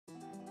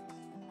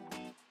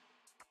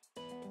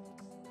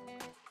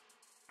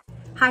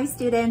Hi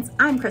students,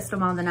 I'm Crystal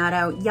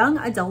Maldonado, young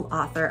adult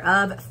author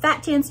of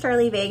Fat Chance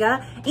Charlie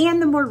Vega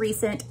and the more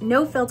recent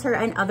No Filter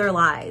and Other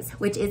Lies,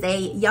 which is a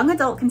young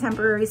adult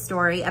contemporary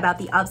story about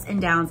the ups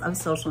and downs of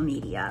social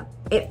media.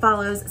 It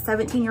follows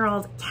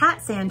 17-year-old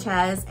Kat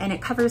Sanchez, and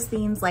it covers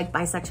themes like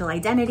bisexual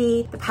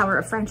identity, the power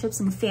of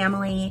friendships and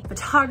family,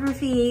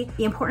 photography,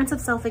 the importance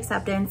of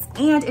self-acceptance,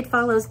 and it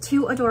follows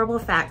two adorable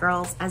fat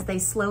girls as they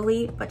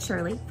slowly but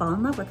surely fall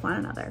in love with one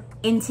another.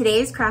 In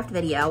today's craft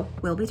video,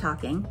 we'll be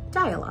talking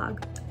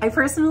dialogue. I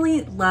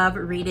personally love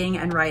reading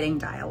and writing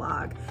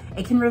dialogue.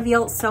 It can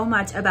reveal so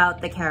much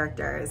about the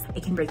characters.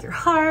 It can break your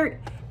heart,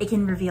 it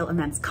can reveal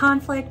immense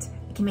conflict,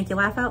 it can make you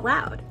laugh out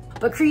loud.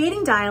 But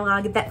creating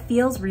dialogue that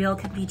feels real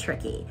can be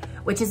tricky,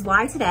 which is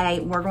why today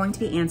we're going to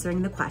be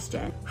answering the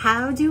question,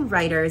 how do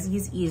writers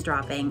use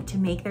eavesdropping to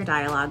make their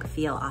dialogue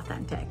feel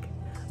authentic?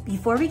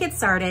 Before we get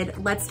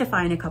started, let's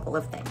define a couple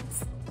of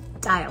things.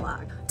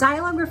 Dialogue.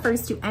 Dialogue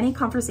refers to any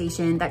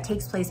conversation that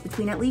takes place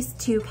between at least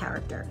two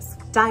characters.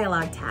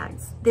 Dialogue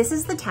tags. This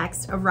is the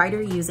text a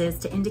writer uses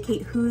to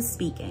indicate who's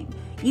speaking,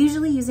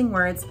 usually using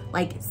words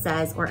like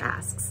says or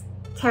asks.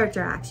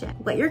 Character action.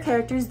 What your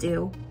characters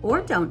do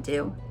or don't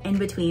do in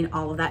between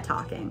all of that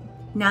talking.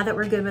 Now that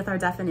we're good with our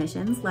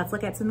definitions, let's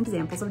look at some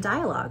examples of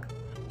dialogue.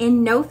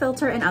 In No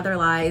Filter and Other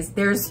Lies,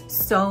 there's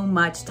so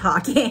much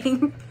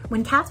talking.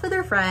 When Kat's with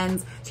her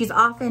friends, she's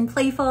often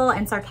playful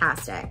and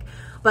sarcastic.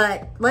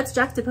 But let's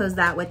juxtapose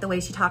that with the way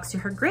she talks to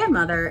her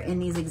grandmother in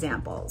these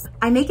examples.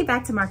 I make it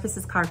back to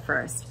Marcus's car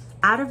first,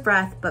 out of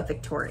breath but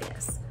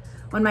victorious.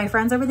 When my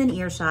friends are within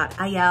earshot,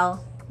 I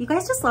yell, "You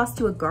guys just lost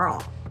to a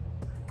girl."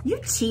 "You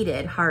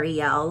cheated," Hari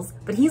yells,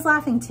 but he's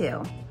laughing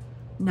too.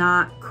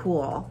 "Not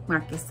cool,"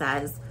 Marcus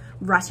says,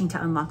 rushing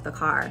to unlock the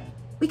car.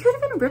 "We could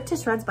have been ripped to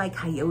shreds by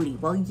Coyote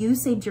while you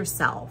saved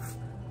yourself."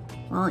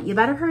 "Well, you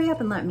better hurry up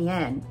and let me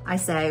in," I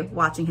say,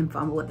 watching him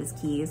fumble with his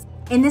keys.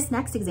 In this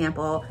next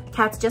example,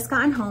 Kat's just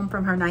gotten home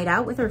from her night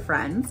out with her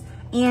friends,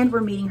 and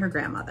we're meeting her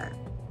grandmother.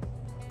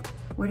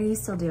 "What are you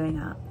still doing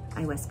up?"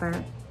 I whisper.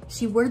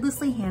 She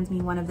wordlessly hands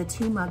me one of the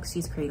two mugs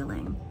she's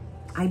cradling.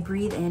 I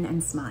breathe in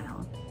and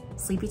smile.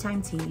 Sleepy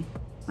time tea,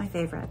 my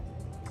favorite.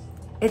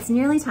 "It's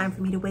nearly time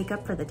for me to wake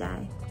up for the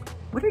day.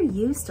 What are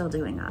you still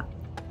doing up?"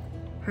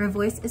 Her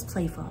voice is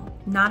playful,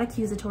 not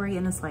accusatory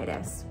in the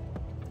slightest.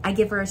 I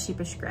give her a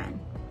sheepish grin.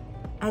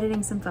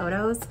 "Editing some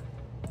photos?"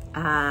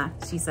 "Ah,"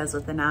 she says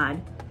with a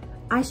nod.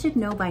 I should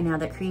know by now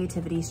that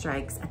creativity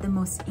strikes at the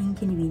most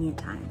inconvenient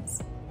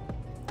times.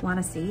 "Want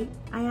a seat?"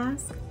 I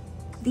ask.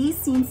 These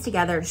scenes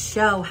together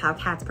show how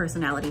Kat's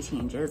personality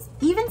changes,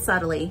 even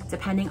subtly,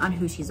 depending on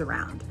who she's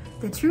around.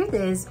 The truth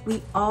is,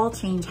 we all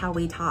change how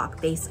we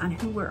talk based on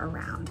who we're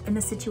around and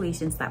the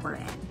situations that we're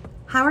in.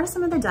 How are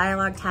some of the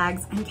dialogue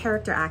tags and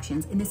character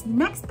actions in this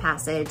next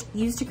passage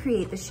used to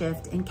create the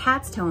shift in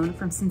Kat's tone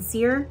from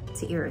sincere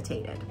to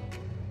irritated?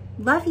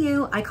 "Love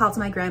you," I call to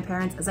my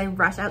grandparents as I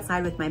rush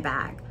outside with my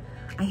bag.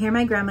 I hear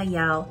my grandma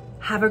yell,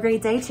 "Have a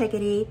great day,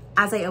 chickadee,"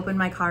 as I open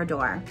my car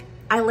door.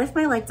 I lift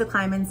my leg to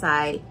climb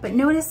inside, but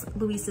notice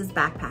Luis's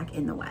backpack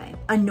in the way.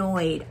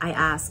 Annoyed, I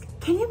ask,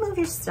 "Can you move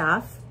your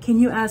stuff?" "Can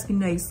you ask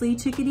nicely,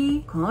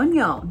 chickadee?"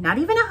 "Coño, not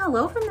even a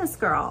hello from this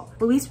girl."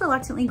 Luis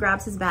reluctantly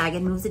grabs his bag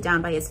and moves it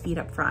down by his feet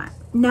up front.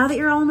 "Now that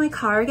you're all in my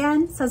car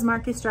again," says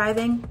Marcus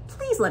driving,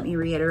 "please let me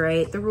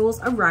reiterate the rules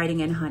of riding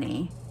in,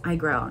 honey." I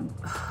groan.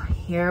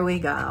 Here we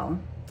go.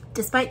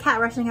 Despite Kat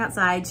rushing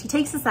outside, she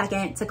takes a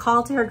second to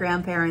call to her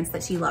grandparents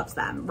that she loves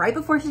them, right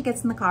before she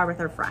gets in the car with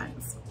her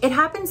friends. It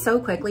happens so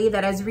quickly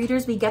that as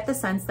readers, we get the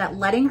sense that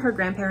letting her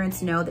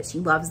grandparents know that she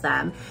loves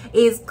them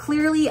is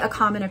clearly a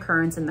common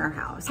occurrence in their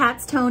house.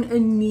 Kat's tone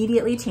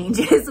immediately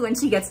changes when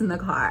she gets in the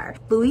car.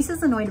 Luis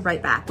is annoyed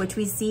right back, which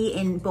we see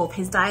in both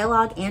his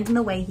dialogue and in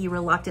the way he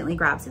reluctantly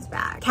grabs his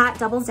bag. Kat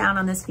doubles down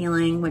on this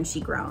feeling when she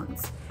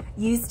groans.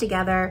 Used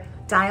together,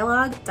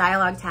 dialogue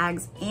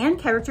tags, and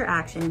character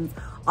actions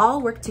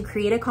all work to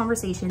create a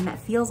conversation that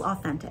feels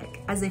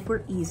authentic, as if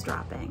we're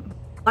eavesdropping.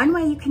 One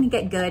way you can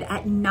get good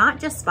at not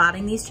just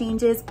spotting these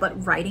changes,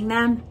 but writing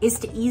them, is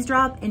to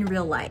eavesdrop in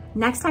real life.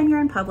 Next time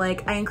you're in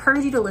public, I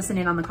encourage you to listen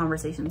in on the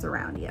conversations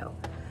around you.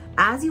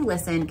 As you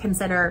listen,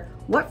 consider,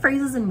 what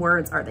phrases and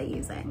words are they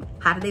using?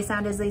 How do they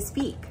sound as they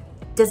speak?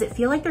 Does it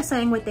feel like they're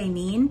saying what they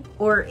mean?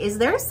 Or is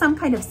there some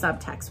kind of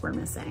subtext we're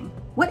missing?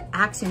 What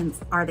actions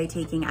are they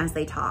taking as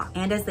they talk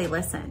and as they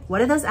listen? What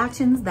do those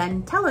actions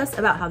then tell us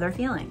about how they're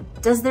feeling?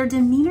 Does their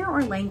demeanor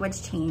or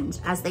language change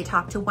as they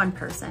talk to one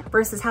person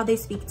versus how they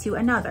speak to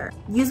another?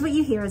 Use what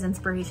you hear as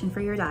inspiration for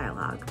your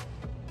dialogue.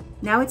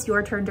 Now it's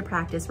your turn to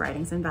practice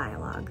writing some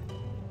dialogue.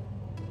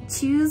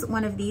 Choose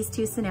one of these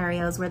two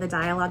scenarios where the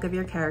dialogue of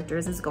your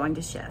characters is going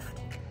to shift.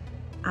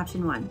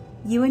 Option 1,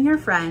 you and your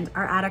friend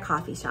are at a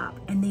coffee shop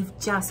and they've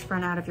just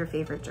run out of your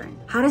favorite drink.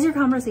 How does your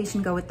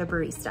conversation go with the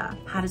barista?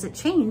 How does it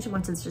change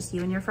once it's just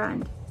you and your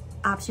friend?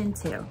 Option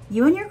 2,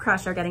 you and your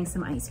crush are getting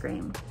some ice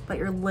cream, but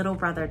your little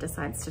brother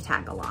decides to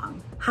tag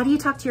along. How do you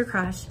talk to your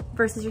crush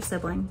versus your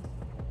sibling?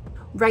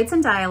 Write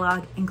some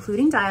dialogue,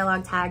 including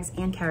dialogue tags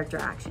and character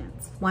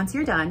actions. Once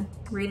you're done,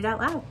 read it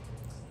out loud.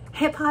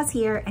 hit pause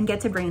here and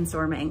get to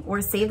brainstorming,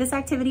 or save this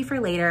activity for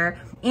later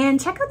and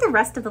check out the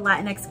rest of the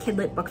Latinx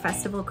Kidlit Book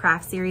Festival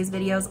craft series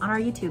videos on our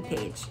YouTube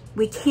page.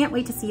 We can't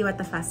wait to see you at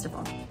the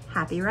festival.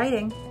 Happy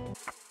writing!